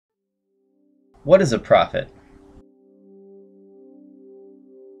What is a prophet?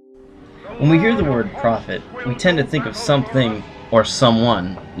 When we hear the word prophet, we tend to think of something or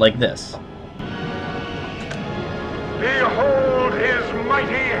someone like this. Behold his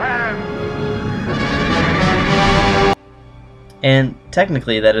mighty hand! And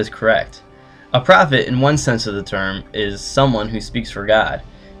technically that is correct. A prophet, in one sense of the term, is someone who speaks for God,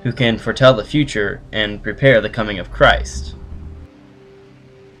 who can foretell the future and prepare the coming of Christ.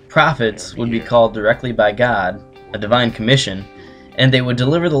 Prophets would be called directly by God, a divine commission, and they would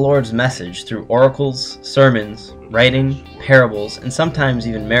deliver the Lord's message through oracles, sermons, writing, parables, and sometimes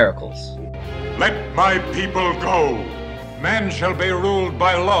even miracles. Let my people go! Man shall be ruled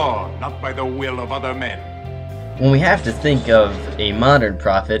by law, not by the will of other men. When we have to think of a modern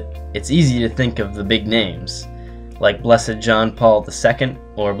prophet, it's easy to think of the big names, like Blessed John Paul II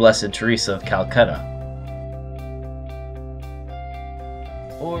or Blessed Teresa of Calcutta.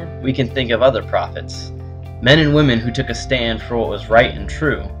 Or we can think of other prophets, men and women who took a stand for what was right and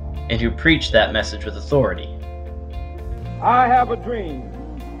true, and who preached that message with authority. I have a dream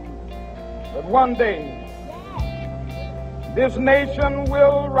that one day this nation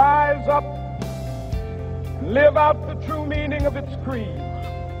will rise up and live out the true meaning of its creed.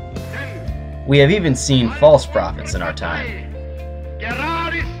 We have even seen false prophets in our time.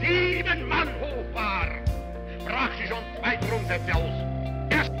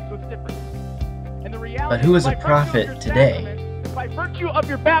 But who is a prophet today? By virtue of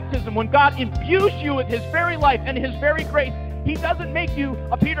your baptism, when God imbues you with His very life and His very grace, He doesn't make you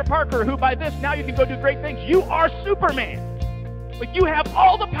a Peter Parker who by this now you can go do great things. You are Superman. Like, you have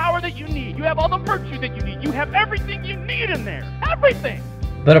all the power that you need. You have all the virtue that you need. You have everything you need in there. Everything.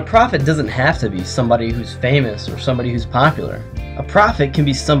 But a prophet doesn't have to be somebody who's famous or somebody who's popular. A prophet can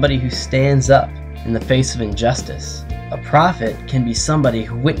be somebody who stands up in the face of injustice. A prophet can be somebody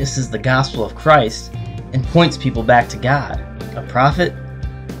who witnesses the gospel of Christ and points people back to God. A prophet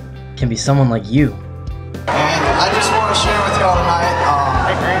can be someone like you. And I just want to share with y'all tonight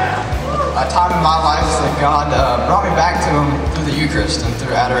a time in my life that God brought me back to Him through the Eucharist and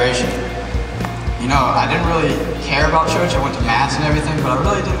through adoration. You know, I didn't really care about church. I went to Mass and everything, but I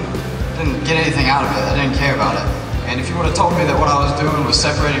really didn't get anything out of it. I didn't care about it. And if you would have told me that what I was doing was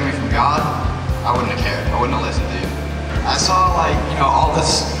separating me from God, I wouldn't have cared. I wouldn't have listened to you. I saw, like, you know, all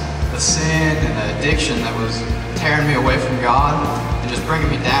this, the sin and the addiction that was tearing me away from God and just bringing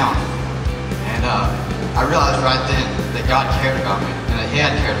me down. And I realized right then that God cared about me and that He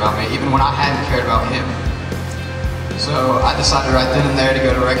had cared about me even when I hadn't cared about Him. So I decided right then and there to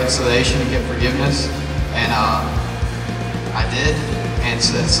go to reconciliation and get forgiveness, and I did. And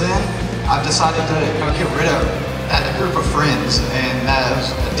since then, I've decided to get rid of that group of friends and those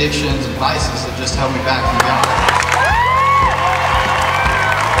addictions and vices that just held me back from God.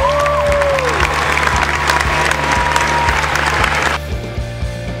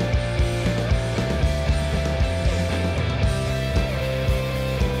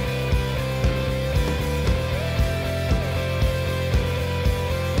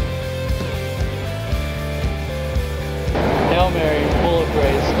 Hail Mary, full of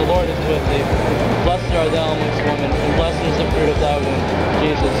grace, the Lord is with thee. Blessed art thou amongst women, and blessed is the fruit of thy womb,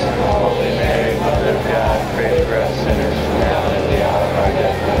 Jesus. Holy Mary, Mother of God, pray for us sinners, now and at the hour of our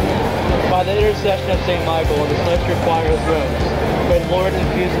death. Amen. By the intercession of Saint Michael and the celestial choir of thrones, may the Lord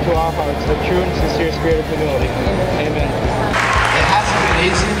infuse into our hearts the true and sincere spirit of humility. Amen. It hasn't been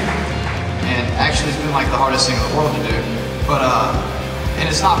easy, and actually it's been like the hardest thing in the world to do, but and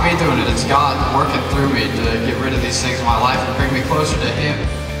it's not me doing it, it's God working through me to get rid of these things in my life and bring me closer to Him.